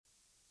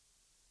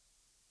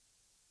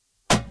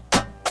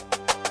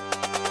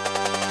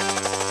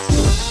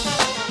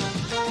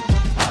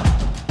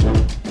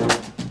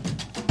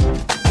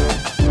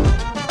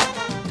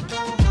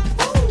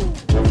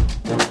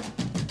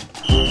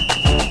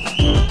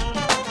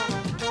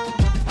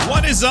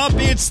is up?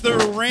 It's The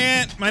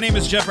Rant. My name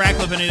is Jeff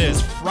Ratcliffe, and it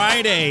is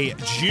Friday,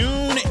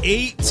 June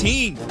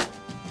 18th.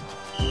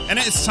 And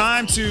it's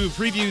time to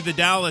preview the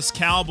Dallas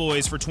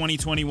Cowboys for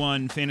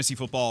 2021 fantasy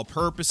football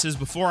purposes.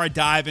 Before I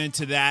dive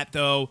into that,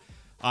 though,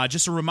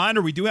 just a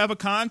reminder, we do have a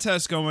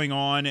contest going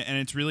on, and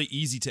it's really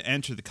easy to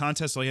enter. The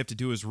contest, all you have to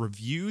do is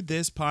review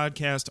this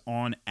podcast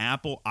on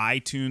Apple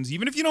iTunes.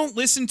 Even if you don't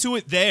listen to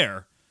it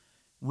there,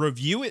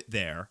 review it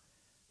there,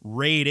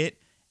 rate it,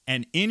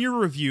 and in your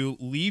review,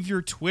 leave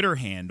your Twitter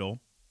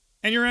handle,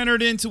 and you're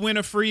entered in to win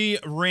a free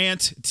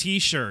Rant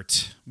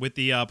t-shirt with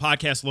the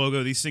podcast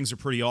logo. These things are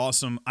pretty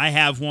awesome. I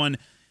have one,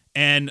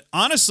 and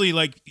honestly,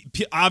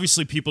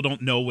 obviously people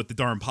don't know what the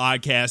darn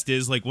podcast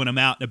is, when I'm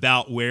out and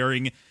about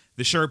wearing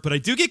the shirt, but I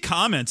do get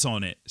comments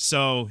on it.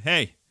 So,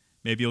 hey,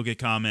 maybe you'll get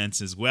comments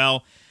as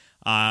well.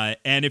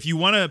 And if you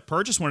want to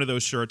purchase one of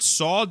those shirts,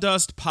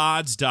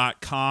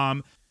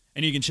 sawdustpods.com.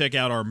 And you can check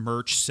out our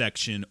merch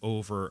section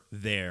over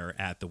there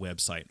at the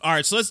website. All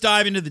right, so let's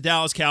dive into the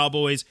Dallas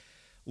Cowboys.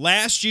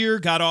 Last year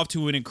got off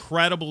to an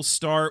incredible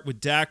start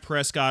with Dak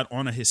Prescott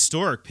on a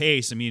historic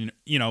pace. I mean,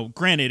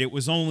 granted, it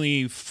was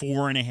only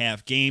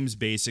 4.5 games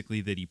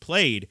basically that he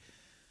played.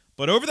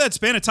 But over that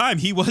span of time,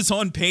 he was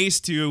on pace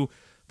to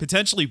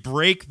potentially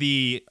break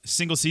the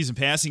single-season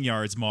passing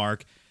yards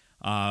mark.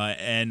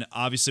 And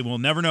obviously, we'll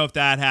never know if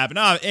that happened.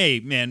 Hey,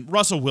 man,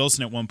 Russell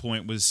Wilson at one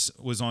point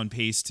was on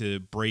pace to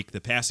break the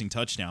passing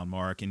touchdown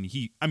mark, and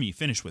he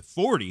finished with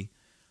 40,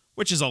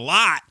 which is a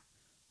lot.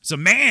 It's a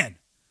man,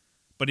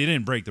 but he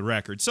didn't break the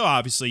record. So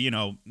obviously,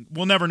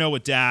 we'll never know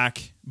with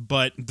Dak,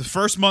 but the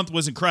first month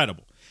was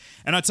incredible.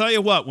 And I'll tell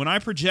you what, when I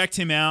project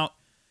him out,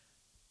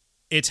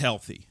 it's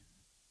healthy.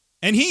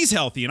 And he's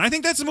healthy, and I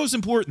think that's the most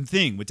important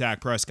thing with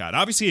Dak Prescott.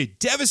 Obviously, a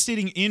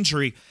devastating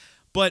injury,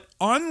 but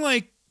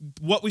unlike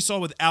what we saw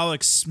with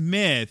Alex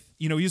Smith,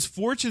 he was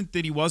fortunate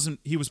that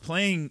he was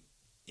playing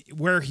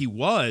where he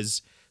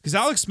was, because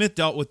Alex Smith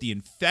dealt with the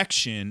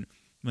infection,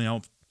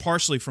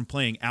 partially from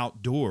playing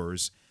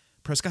outdoors.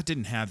 Prescott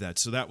didn't have that,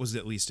 so that was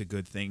at least a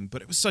good thing,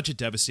 but it was such a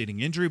devastating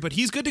injury, but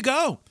he's good to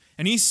go,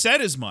 and he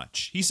said as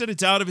much. He said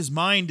it's out of his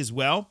mind as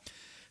well.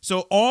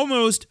 So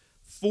almost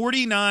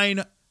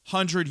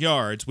 4,900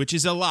 yards, which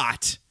is a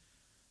lot,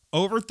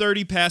 over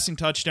 30 passing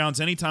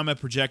touchdowns. Anytime I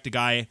project a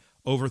guy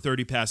over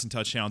 30 passing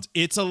touchdowns,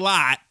 it's a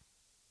lot.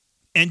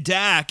 And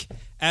Dak,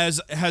 as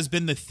has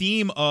been the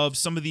theme of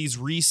some of these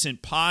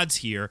recent pods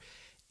here,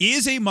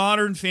 is a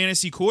modern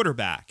fantasy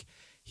quarterback.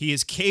 He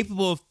is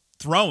capable of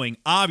throwing,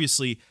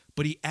 obviously,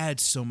 but he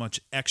adds so much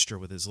extra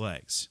with his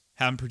legs.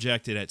 Have him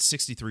projected at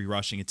 63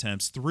 rushing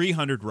attempts,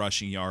 300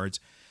 rushing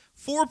yards,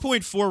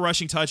 4.4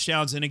 rushing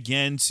touchdowns, and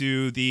again,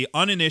 to the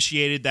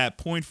uninitiated, that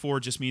 0.4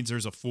 just means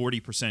there's a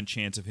 40%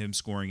 chance of him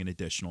scoring an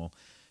additional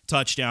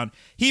touchdown.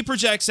 He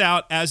projects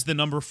out as the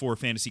number 4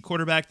 fantasy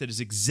quarterback. That is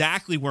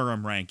exactly where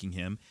I'm ranking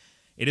him.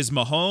 It is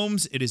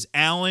Mahomes, it is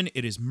Allen,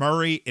 it is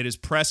Murray, it is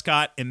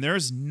Prescott, and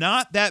there's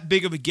not that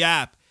big of a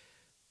gap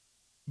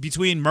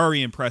between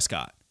Murray and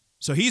Prescott.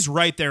 So he's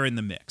right there in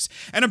the mix.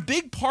 And a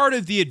big part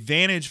of the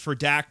advantage for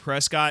Dak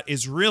Prescott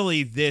is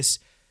really this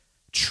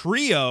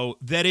trio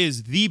that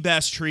is the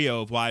best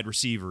trio of wide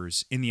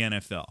receivers in the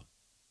NFL.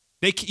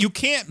 You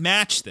can't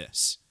match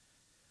this.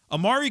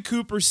 Amari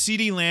Cooper,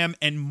 CeeDee Lamb,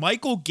 and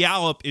Michael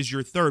Gallup is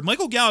your third.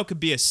 Michael Gallup could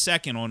be a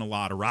second on a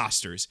lot of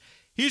rosters.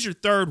 He's your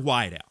third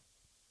wideout.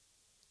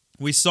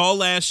 We saw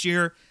last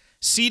year,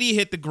 CeeDee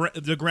hit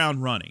the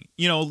ground running.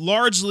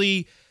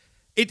 Largely,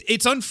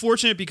 it's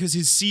unfortunate because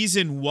his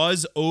season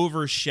was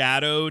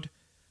overshadowed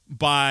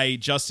by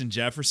Justin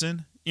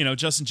Jefferson.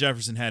 Justin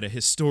Jefferson had a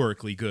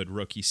historically good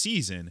rookie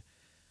season.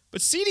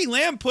 But CeeDee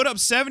Lamb put up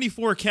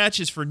 74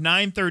 catches for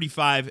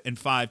 935 and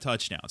 5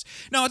 touchdowns.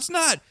 Now, it's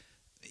not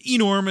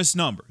enormous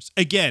numbers.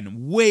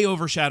 Again, way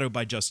overshadowed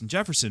by Justin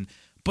Jefferson,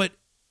 but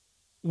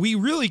we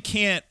really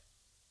can't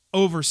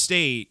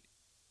overstate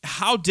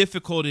how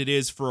difficult it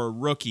is for a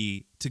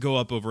rookie to go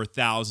up over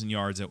 1,000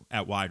 yards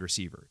at wide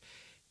receiver.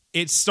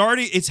 It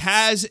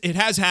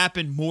has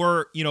happened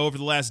more, over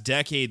the last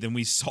decade than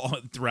we saw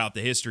throughout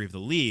the history of the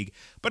league,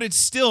 but it's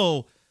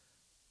still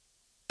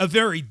a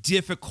very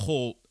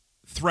difficult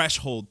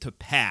threshold to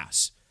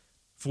pass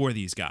for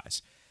these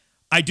guys.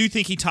 I do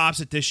think he tops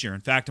it this year.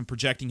 In fact, I'm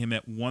projecting him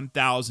at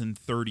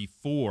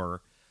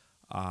 1,034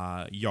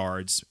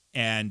 yards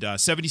and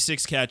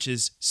 76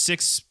 catches,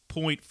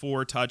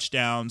 6.4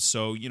 touchdowns.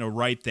 So,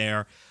 right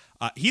there.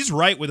 He's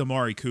right with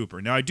Amari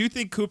Cooper. Now, I do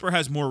think Cooper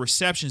has more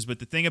receptions, but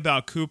the thing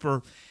about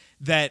Cooper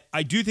that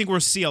I do think we'll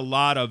see a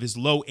lot of is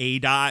low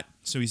ADOT,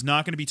 so he's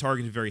not going to be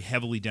targeted very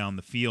heavily down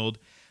the field.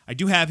 I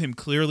do have him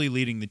clearly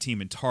leading the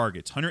team in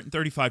targets.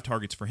 135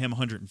 targets for him,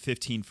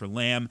 115 for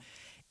Lamb,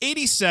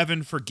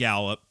 87 for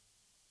Gallup.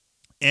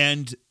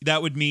 And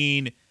that would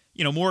mean,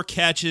 more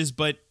catches.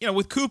 But,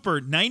 with Cooper,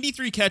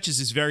 93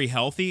 catches is very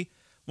healthy.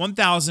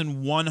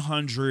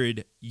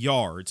 1,100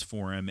 yards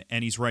for him,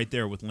 and he's right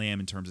there with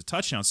Lamb in terms of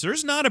touchdowns. So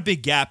there's not a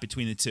big gap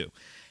between the two.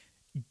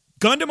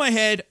 Gun to my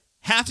head,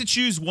 have to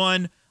choose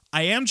one.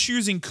 I am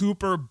choosing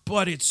Cooper,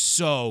 but it's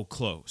so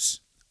close.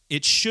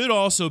 It should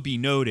also be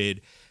noted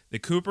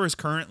that Cooper is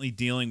currently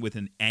dealing with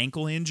an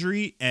ankle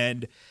injury,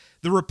 and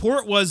the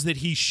report was that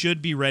he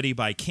should be ready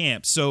by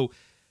camp. So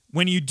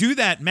when you do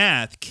that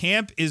math,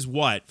 camp is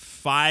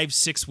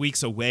 5-6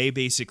 weeks away,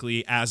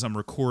 basically, as I'm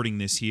recording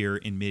this here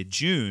in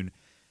mid-June.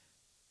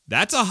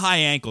 That's a high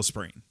ankle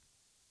sprain.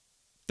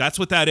 That's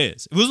what that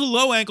is. If it was a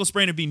low ankle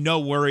sprain, it'd be no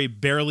worry,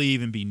 barely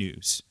even be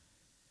news.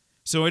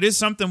 So it is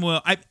something,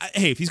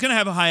 hey, if he's going to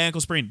have a high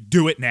ankle sprain,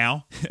 do it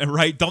now,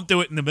 right? Don't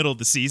do it in the middle of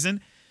the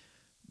season.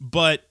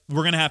 But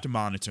we're going to have to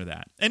monitor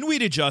that. And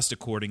we'd adjust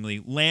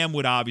accordingly. Lamb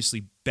would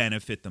obviously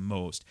benefit the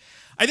most.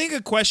 I think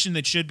a question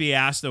that should be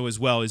asked, though, as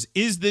well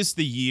is this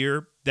the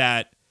year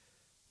that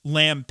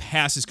Lamb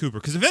passes Cooper?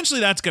 Because eventually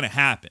that's going to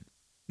happen.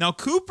 Now,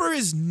 Cooper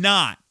is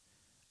not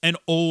an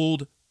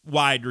old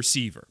wide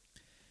receiver.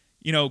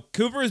 You know,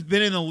 Cooper has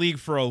been in the league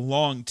for a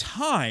long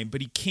time,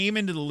 but he came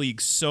into the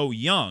league so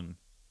young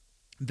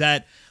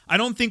that I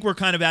don't think we're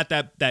kind of at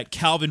that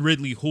Calvin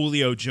Ridley,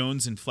 Julio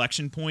Jones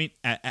inflection point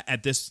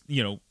at this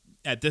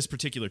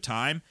particular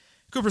time.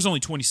 Cooper's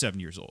only 27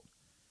 years old.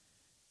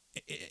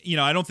 You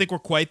know, I don't think we're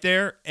quite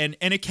there, and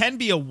it can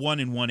be a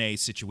 1-1A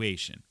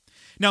situation.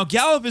 Now,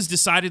 Gallup is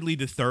decidedly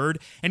the third,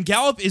 and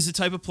Gallup is the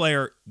type of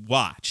player,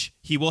 watch,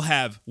 he will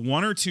have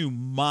one or two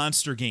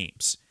monster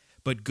games,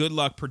 but good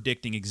luck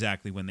predicting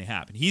exactly when they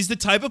happen. He's the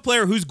type of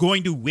player who's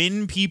going to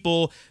win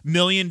people $1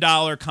 million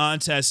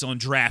contests on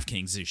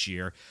DraftKings this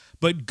year,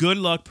 but good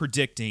luck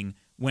predicting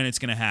when it's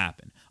going to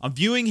happen. I'm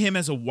viewing him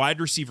as a wide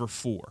receiver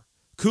 4.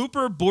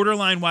 Cooper,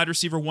 borderline wide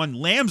receiver 1.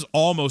 Lamb's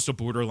almost a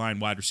borderline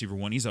wide receiver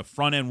 1. He's a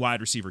front-end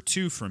wide receiver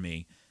 2 for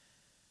me.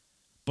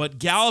 But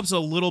Gallup's a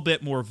little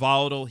bit more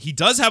volatile. He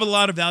does have a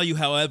lot of value,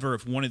 however,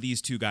 if one of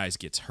these two guys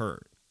gets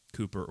hurt,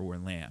 Cooper or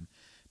Lamb.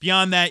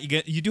 Beyond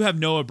that, you do have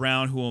Noah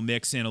Brown, who will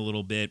mix in a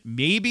little bit.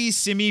 Maybe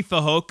Simi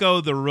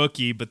Fehoko, the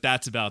rookie, but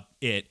that's about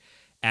it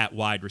at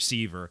wide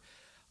receiver.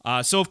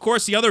 So, of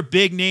course, the other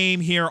big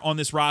name here on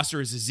this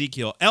roster is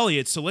Ezekiel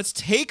Elliott. So let's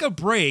take a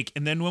break,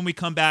 and then when we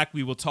come back,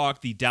 we will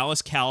talk the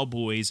Dallas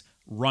Cowboys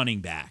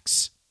running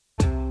backs.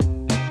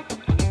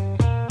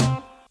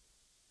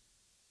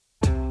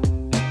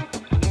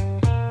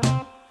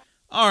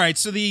 All right,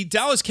 so the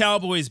Dallas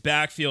Cowboys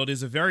backfield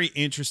is a very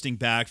interesting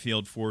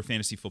backfield for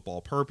fantasy football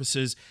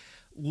purposes.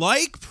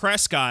 Like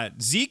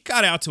Prescott, Zeke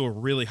got out to a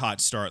really hot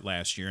start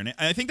last year, and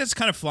I think that's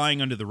kind of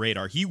flying under the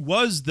radar. He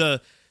was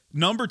the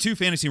number 2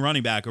 fantasy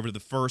running back over the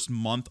first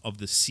month of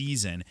the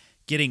season,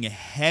 getting a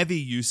heavy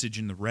usage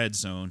in the red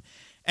zone.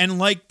 And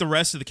like the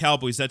rest of the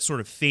Cowboys, that sort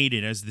of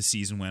faded as the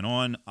season went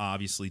on,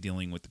 obviously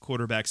dealing with the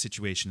quarterback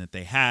situation that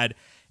they had.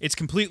 It's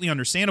completely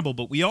understandable,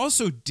 but we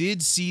also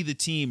did see the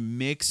team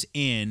mix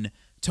in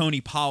Tony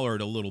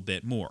Pollard a little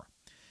bit more.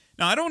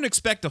 Now, I don't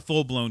expect a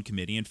full-blown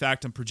committee. In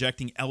fact, I'm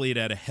projecting Elliott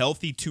at a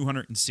healthy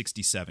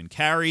 267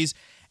 carries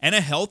and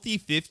a healthy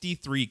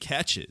 53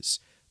 catches.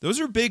 Those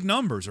are big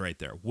numbers right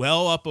there,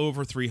 well up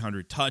over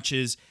 300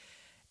 touches.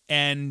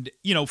 And,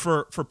 you know,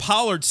 for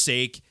Pollard's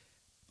sake,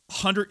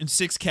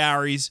 106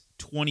 carries,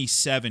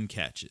 27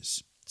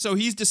 catches. So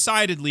he's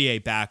decidedly a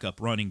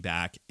backup running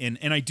back, and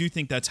I do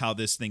think that's how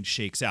this thing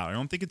shakes out. I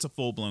don't think it's a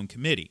full-blown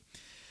committee.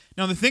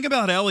 Now, the thing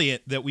about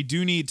Elliott that we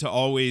do need to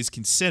always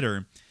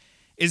consider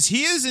is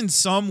he is in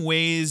some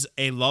ways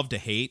a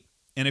love-to-hate.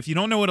 And if you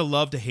don't know what a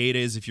love-to-hate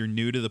is, if you're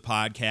new to the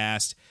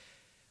podcast,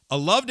 a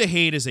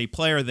love-to-hate is a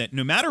player that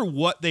no matter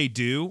what they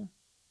do,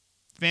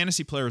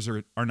 fantasy players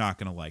are not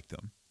going to like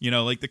them. You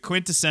know, like the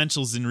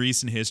quintessentials in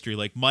recent history,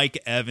 like Mike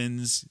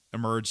Evans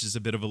emerged as a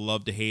bit of a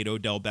love-to-hate.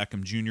 Odell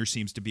Beckham Jr.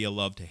 seems to be a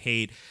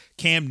love-to-hate.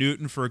 Cam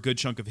Newton, for a good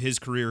chunk of his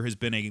career, has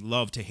been a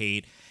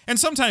love-to-hate. And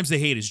sometimes the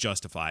hate is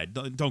justified.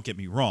 Don't get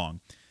me wrong.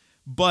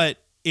 But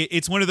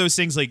it's one of those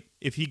things like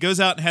if he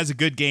goes out and has a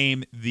good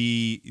game,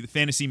 the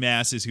fantasy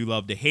masses who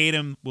love to hate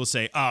him will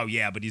say, oh,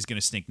 yeah, but he's going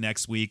to stink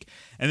next week.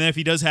 And then if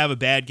he does have a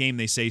bad game,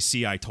 they say,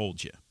 see, I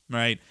told you,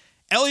 right?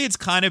 Elliott's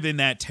kind of in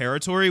that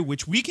territory,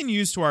 which we can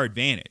use to our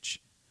advantage.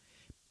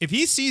 If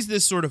he sees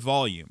this sort of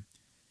volume,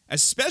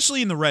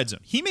 especially in the red zone,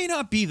 he may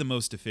not be the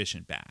most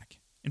efficient back.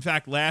 In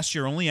fact, last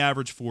year only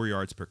averaged 4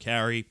 yards per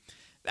carry.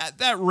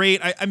 That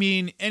rate, I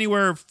mean,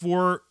 anywhere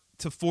 4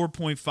 to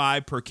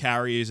 4.5 per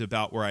carry is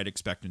about where I'd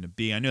expect him to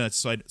be. I know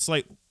that's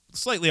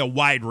slightly a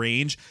wide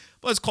range,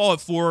 but let's call it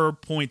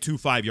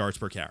 4.25 yards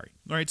per carry.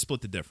 All right,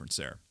 split the difference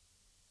there.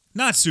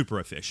 Not super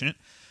efficient,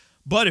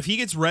 but if he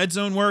gets red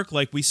zone work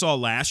like we saw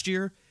last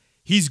year,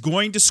 he's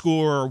going to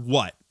score,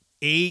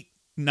 8,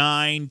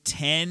 9,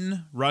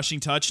 10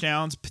 rushing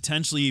touchdowns,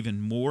 potentially even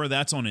more.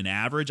 That's on an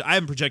average. I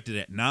haven't projected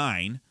at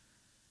 9.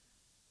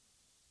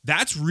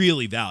 That's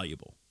really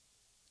valuable.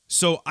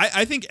 So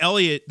I think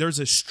Elliott, there's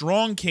a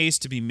strong case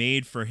to be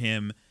made for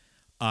him,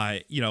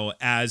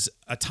 as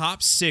a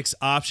top 6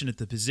 option at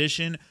the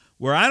position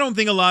where I don't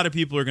think a lot of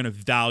people are going to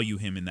value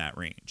him in that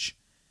range.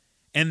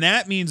 And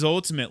that means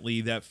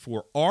ultimately that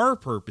for our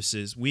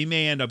purposes, we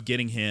may end up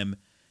getting him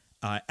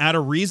at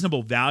a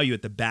reasonable value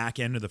at the back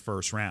end of the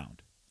first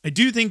round. I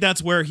do think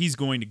that's where he's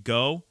going to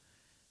go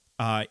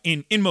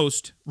in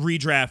most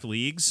redraft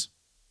leagues.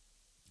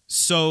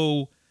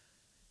 So,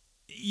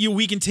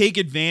 we can take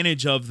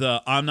advantage of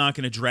the I'm not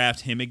going to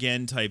draft him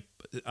again type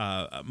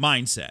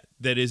mindset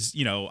that is,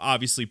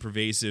 obviously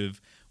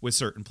pervasive with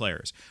certain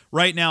players.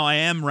 Right now, I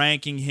am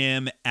ranking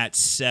him at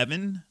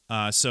 7.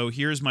 So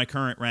here's my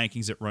current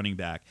rankings at running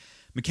back.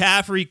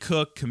 McCaffrey,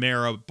 Cook,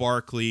 Kamara,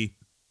 Barkley,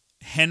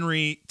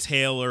 Henry,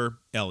 Taylor,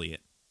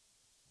 Elliott.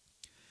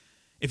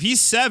 If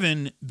he's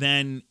 7,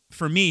 then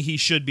for me, he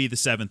should be the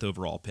 7th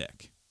overall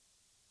pick.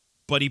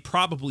 But he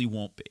probably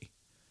won't be.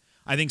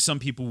 I think some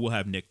people will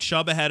have Nick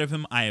Chubb ahead of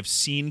him. I have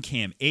seen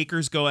Cam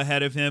Akers go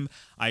ahead of him.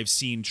 I've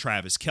seen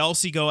Travis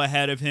Kelce go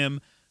ahead of him.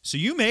 So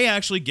you may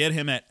actually get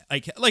him at,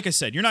 like I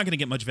said, you're not going to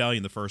get much value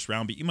in the first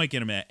round, but you might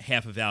get him at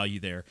half a value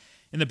there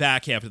in the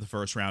back half of the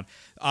first round.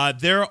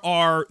 There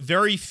are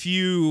very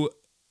few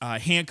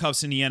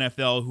handcuffs in the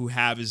NFL who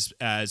have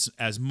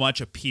as much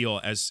appeal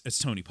as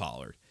Tony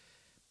Pollard.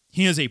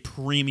 He is a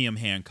premium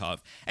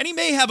handcuff, and he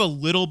may have a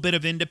little bit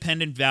of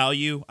independent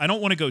value. I don't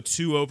want to go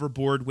too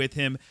overboard with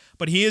him,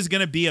 but he is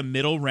going to be a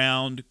middle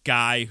round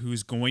guy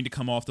who's going to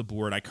come off the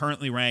board. I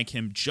currently rank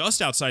him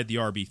just outside the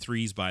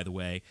RB3s, by the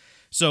way.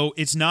 So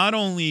it's not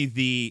only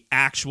the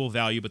actual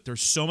value, but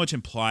there's so much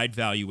implied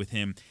value with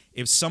him.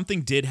 If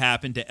something did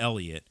happen to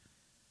Elliott,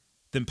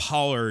 then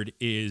Pollard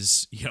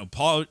is,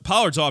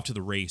 Pollard's off to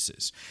the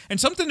races.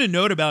 And something to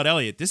note about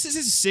Elliott, this is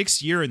his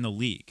 6th year in the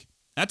league.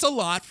 That's a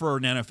lot for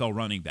an NFL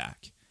running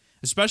back,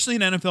 especially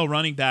an NFL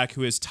running back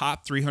who has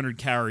top 300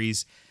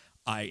 carries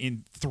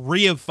in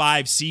 3 of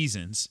 5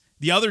 seasons.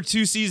 The other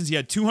 2 seasons, he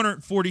had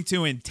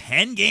 242 in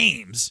 10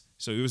 games,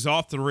 so he was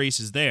off the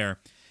races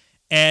there,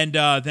 and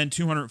then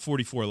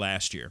 244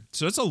 last year.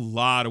 So that's a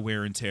lot of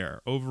wear and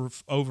tear,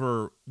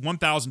 over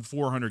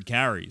 1,400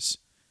 carries.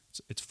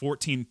 It's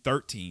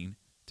 14-13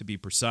 to be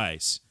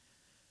precise.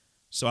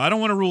 So I don't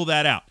want to rule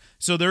that out.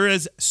 So there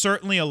is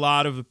certainly a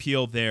lot of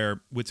appeal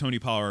there with Tony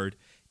Pollard.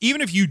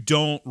 Even if you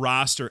don't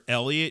roster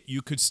Elliott,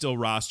 you could still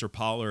roster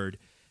Pollard.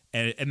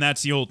 And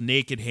that's the old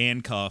naked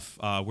handcuff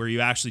where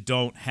you actually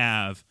don't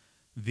have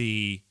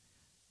the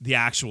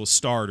actual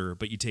starter,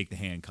 but you take the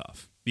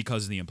handcuff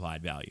because of the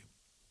implied value.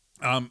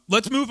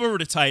 Let's move over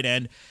to tight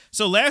end.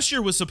 So last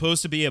year was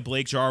supposed to be a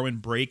Blake Jarwin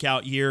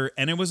breakout year,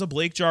 and it was a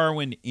Blake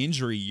Jarwin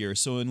injury year.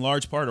 So in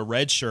large part a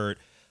red shirt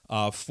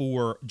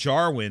for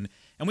Jarwin.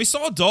 And we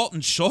saw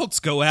Dalton Schultz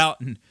go out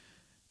and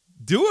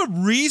do a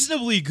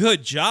reasonably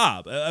good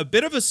job. A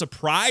bit of a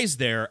surprise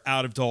there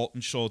out of Dalton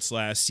Schultz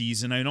last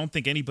season. I don't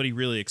think anybody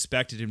really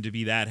expected him to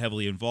be that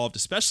heavily involved,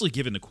 especially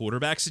given the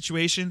quarterback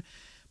situation.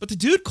 But the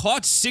dude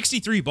caught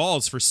 63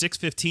 balls for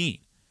 615.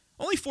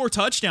 Only 4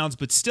 touchdowns,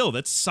 but still,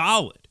 that's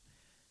solid.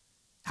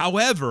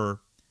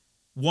 However,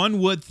 one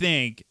would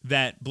think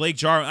that Blake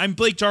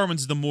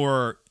Jarwin's the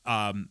more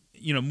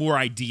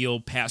ideal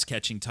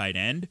pass-catching tight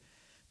end.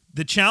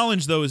 The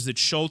challenge, though, is that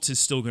Schultz is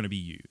still going to be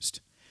used.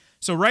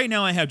 So right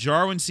now I have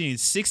Jarwin seeing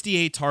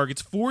 68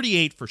 targets,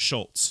 48 for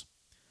Schultz.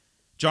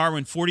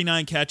 Jarwin,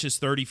 49 catches,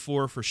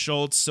 34 for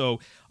Schultz. So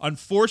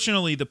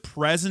unfortunately, the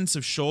presence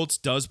of Schultz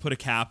does put a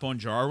cap on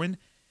Jarwin.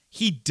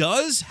 He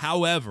does,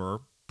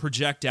 however,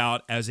 project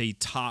out as a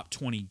top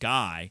 20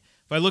 guy.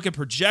 If I look at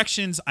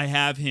projections, I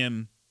have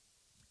him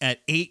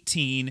at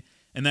 18,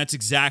 and that's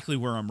exactly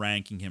where I'm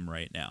ranking him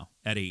right now,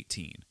 at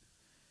 18.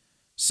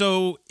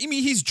 So,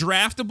 he's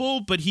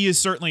draftable, but he is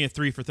certainly a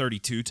 3 for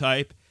 32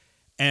 type.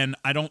 And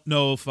I don't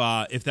know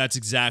if that's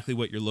exactly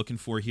what you're looking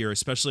for here,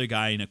 especially a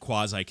guy in a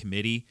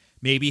quasi-committee.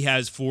 Maybe he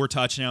has 4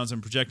 touchdowns. I'm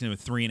projecting him at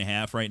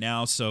 3.5 right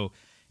now. So,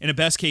 in a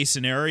best-case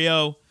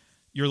scenario,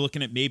 you're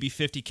looking at maybe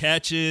 50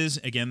 catches.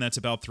 Again, that's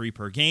about 3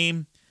 per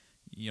game.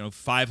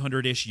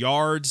 500-ish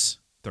yards,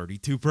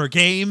 32 per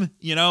game.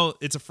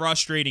 It's a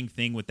frustrating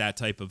thing with that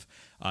type of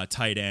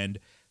tight end.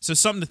 So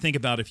something to think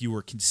about if you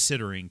were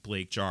considering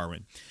Blake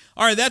Jarwin.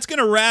 All right, that's going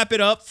to wrap it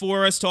up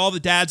for us. To all the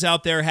dads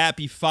out there,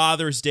 happy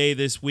Father's Day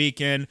this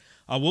weekend.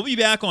 We'll be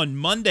back on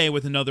Monday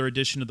with another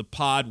edition of the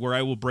pod where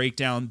I will break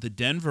down the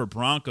Denver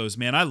Broncos.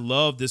 Man, I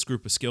love this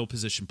group of skill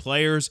position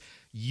players.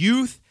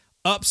 Youth,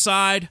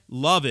 upside,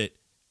 love it.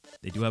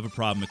 They do have a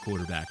problem at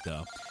quarterback,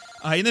 though.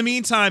 In the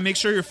meantime, make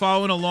sure you're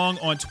following along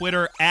on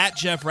Twitter at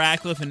Jeff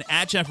Ratcliffe and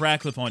at Jeff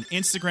Ratcliffe on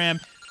Instagram.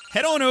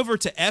 Head on over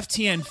to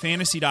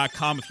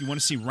ftnfantasy.com if you want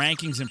to see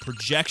rankings and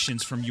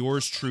projections from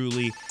yours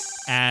truly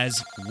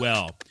as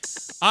well.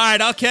 All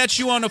right, I'll catch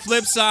you on the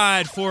flip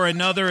side for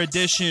another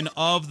edition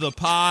of the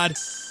pod.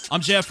 I'm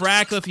Jeff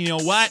Ratcliffe. You know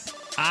what?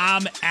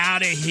 I'm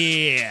out of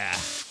here.